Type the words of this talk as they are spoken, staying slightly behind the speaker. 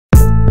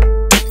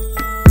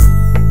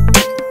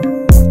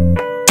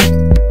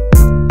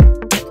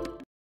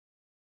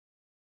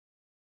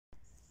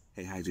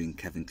you doing?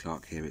 Kevin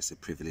Clarke here. It's a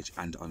privilege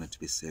and honour to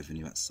be serving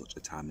you at such a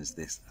time as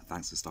this.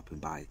 Thanks for stopping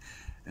by.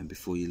 And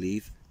before you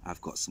leave,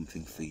 I've got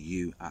something for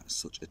you at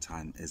such a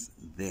time as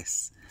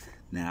this.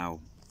 Now,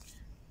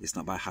 it's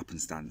not by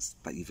happenstance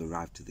that you've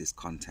arrived to this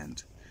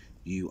content.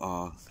 You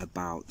are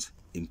about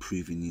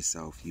improving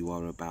yourself. You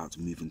are about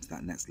moving to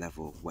that next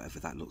level, whatever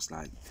that looks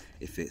like.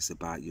 If it's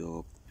about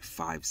your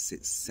 5,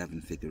 6,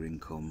 7-figure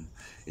income,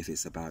 if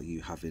it's about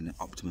you having an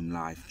optimum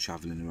life,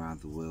 traveling around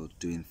the world,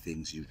 doing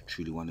things you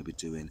truly want to be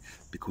doing,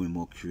 becoming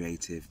more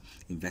creative,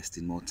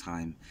 investing more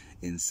time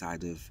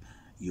inside of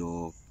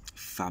your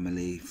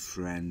family,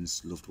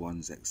 friends, loved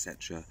ones,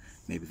 etc.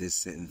 Maybe there's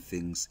certain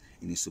things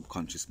in your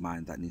subconscious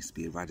mind that needs to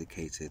be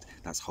eradicated,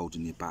 that's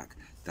holding you back,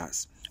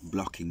 that's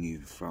blocking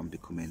you from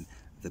becoming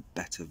the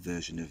better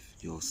version of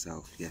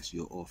yourself. Yes,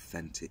 your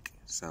authentic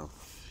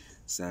self.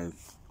 So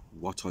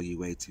what are you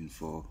waiting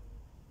for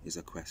is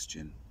a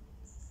question.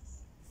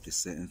 There's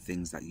certain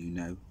things that you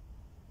know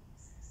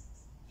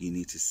you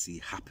need to see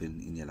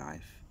happen in your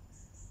life,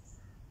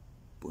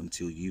 but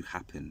until you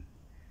happen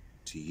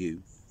to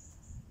you,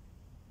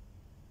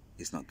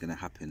 it's not going to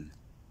happen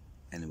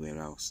anywhere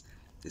else.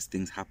 There's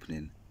things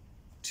happening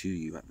to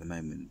you at the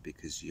moment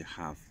because you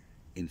have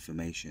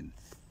information,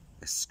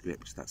 a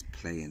script that's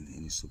playing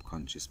in your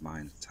subconscious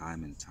mind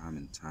time and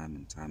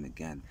time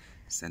again,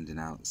 sending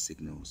out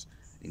signals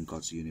in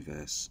God's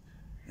universe,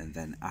 and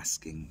then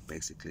asking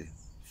basically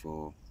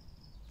for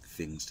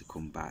things to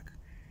come back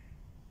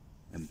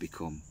and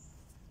become.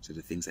 So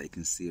the things that you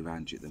can see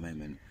around you at the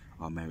moment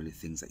are merely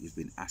things that you've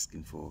been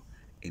asking for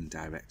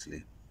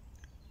indirectly,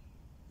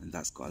 and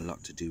that's got a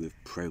lot to do with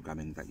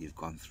programming that you've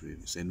gone through.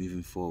 So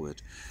moving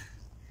forward,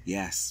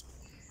 yes,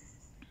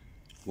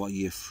 what are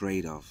you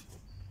afraid of?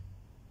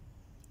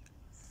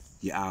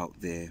 You're out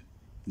there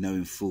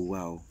knowing full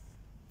well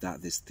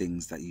that there's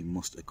things that you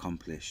must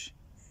accomplish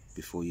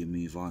before you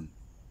move on.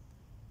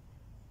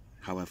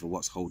 However,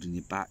 what's holding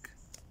you back?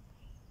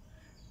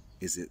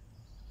 Is it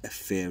a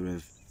fear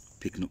of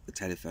picking up the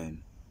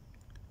telephone?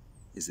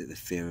 Is it the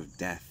fear of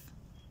death?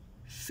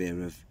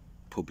 Fear of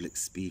public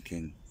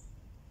speaking?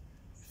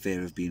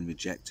 Fear of being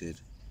rejected?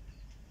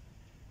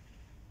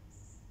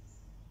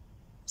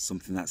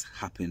 Something that's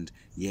happened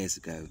years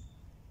ago,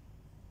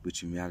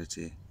 which in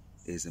reality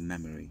is a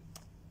memory.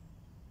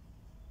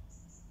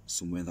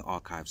 Somewhere in the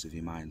archives of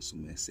your mind,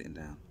 somewhere sitting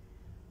down,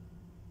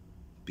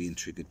 being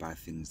triggered by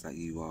things that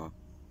you are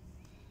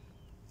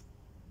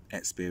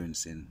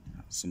experiencing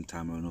at some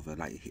time or another,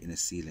 like you're hitting a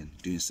ceiling,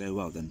 doing so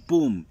well, then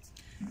boom,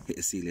 hit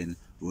a ceiling,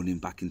 running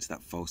back into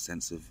that false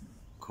sense of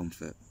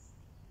comfort.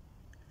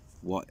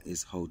 What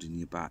is holding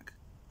you back?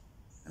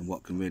 And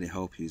what can really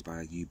help you is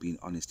by you being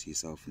honest to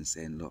yourself and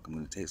saying, look, I'm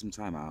going to take some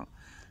time out,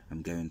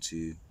 I'm going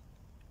to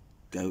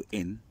go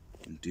in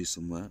and do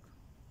some work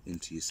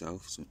into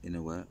yourself, some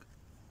inner work.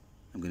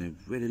 I'm going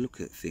to really look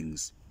at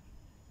things.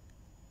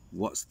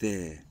 What's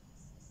there?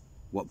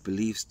 What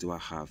beliefs do I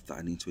have that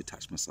I need to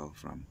attach myself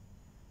from?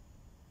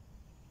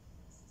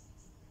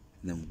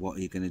 And then what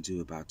are you going to do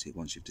about it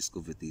once you've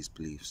discovered these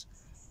beliefs?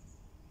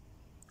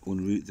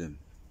 Unroot them.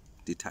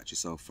 Detach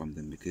yourself from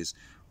them, because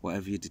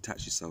whatever you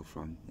detach yourself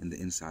from in the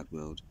inside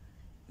world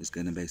is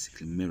going to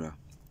basically mirror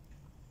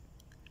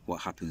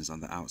what happens on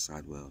the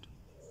outside world.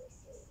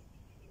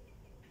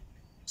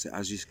 So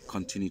as you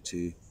continue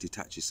to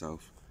detach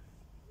yourself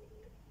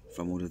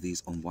from all of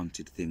these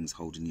unwanted things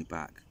holding you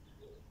back,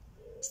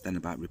 it's then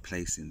about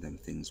replacing them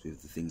things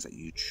with the things that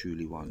you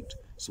truly want.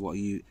 So what are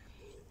you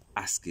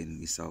asking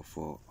yourself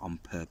for on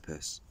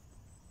purpose?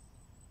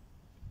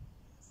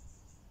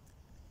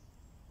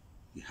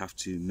 You have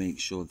to make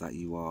sure that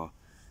you are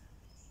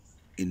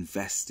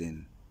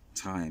investing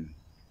time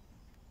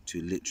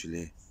to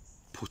literally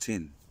put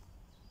in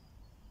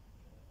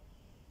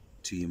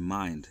to your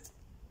mind,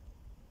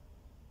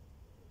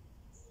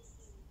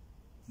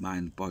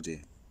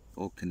 body,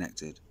 all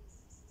connected.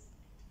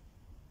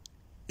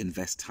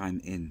 Invest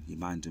time in your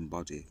mind and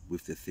body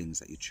with the things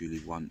that you truly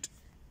want.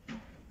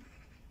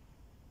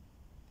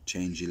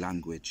 Change your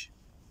language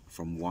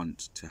from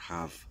want to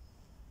have.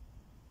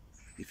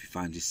 If you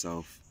find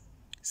yourself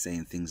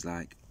saying things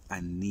like, I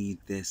need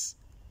this,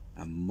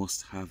 I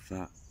must have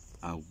that,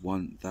 I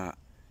want that,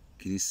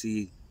 can you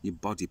see your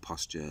body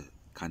posture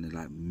kind of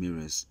like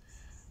mirrors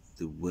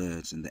the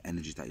words and the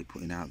energy that you're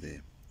putting out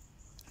there?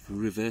 If we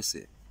reverse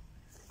it,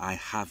 I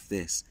have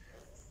this,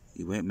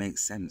 it won't make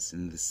sense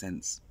in the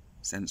sense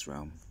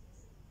realm.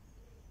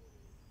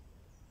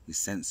 Your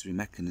sensory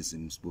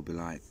mechanisms will be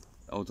like,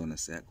 hold on a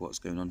sec, what's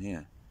going on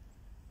here?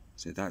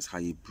 So that's how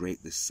you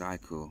break the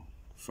cycle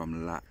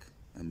from lack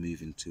and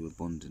move into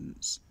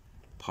abundance.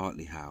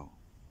 Partly how.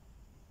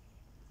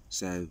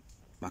 So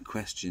my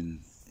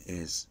question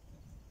is,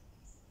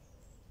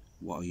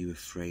 what are you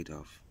afraid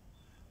of?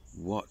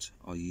 What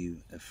are you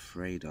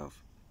afraid of?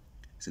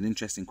 It's an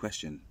interesting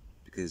question,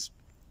 because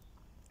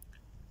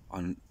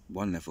on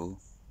one level,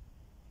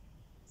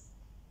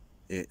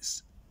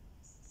 it's,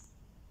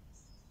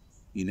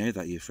 you know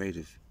that you're afraid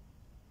of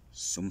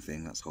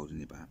something that's holding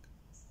you back.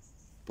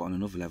 But on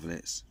another level,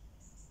 it's,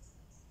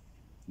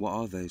 What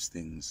are those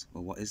things,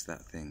 or what is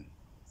that thing?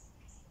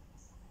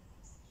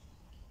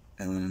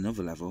 And on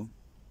another level,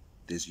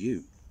 there's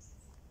you.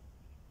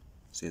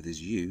 So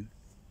there's you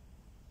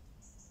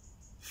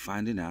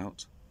finding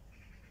out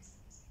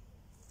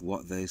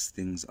what those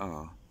things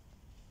are,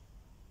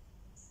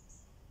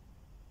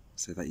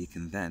 so that you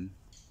can then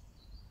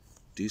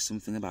do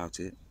something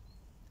about it,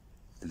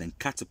 and then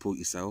catapult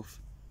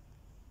yourself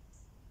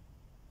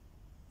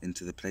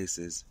into the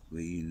places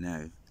where you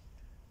know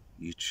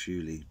you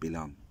truly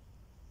belong.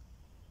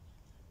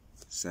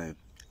 So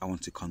I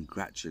want to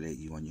congratulate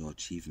you on your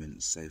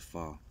achievements so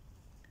far,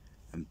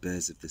 and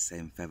birds of the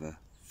same feather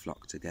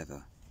flock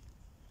together.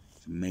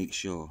 So make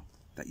sure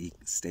that you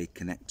stay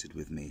connected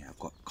with me. I've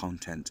got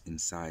content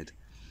inside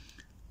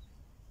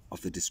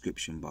of the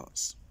description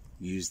box.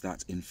 Use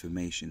that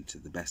information to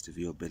the best of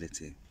your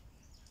ability.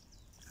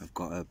 I've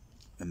got an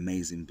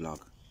amazing blog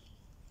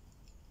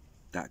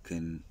that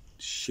can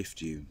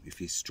shift you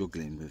if you're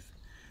struggling with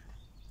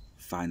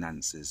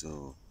finances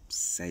or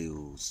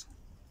sales,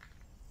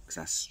 because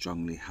I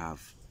strongly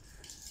have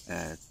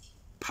a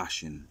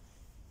passion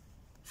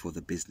for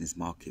the business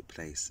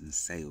marketplace and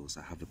sales.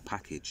 I have a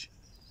package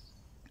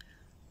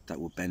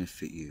that will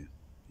benefit you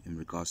in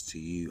regards to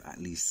you at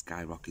least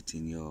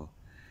skyrocketing your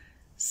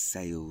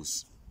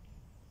sales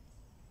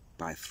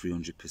by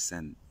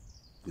 300%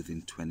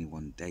 within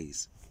 21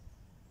 days,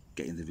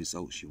 getting the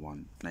results you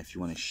want. Now if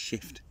you want to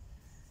shift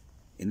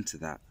into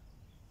that,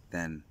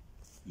 then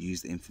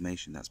use the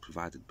information that's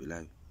provided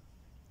below.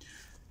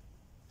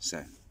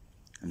 So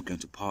I'm going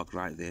to park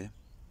right there.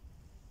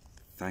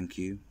 Thank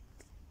you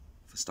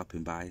for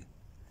stopping by,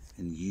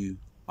 and you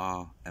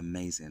are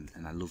amazing,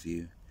 and I love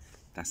you.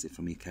 That's it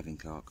from me, Kevin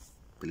Clarke,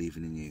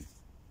 believing in you.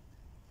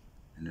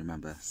 And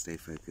remember, stay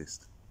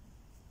focused.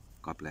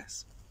 God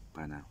bless.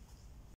 Bye now.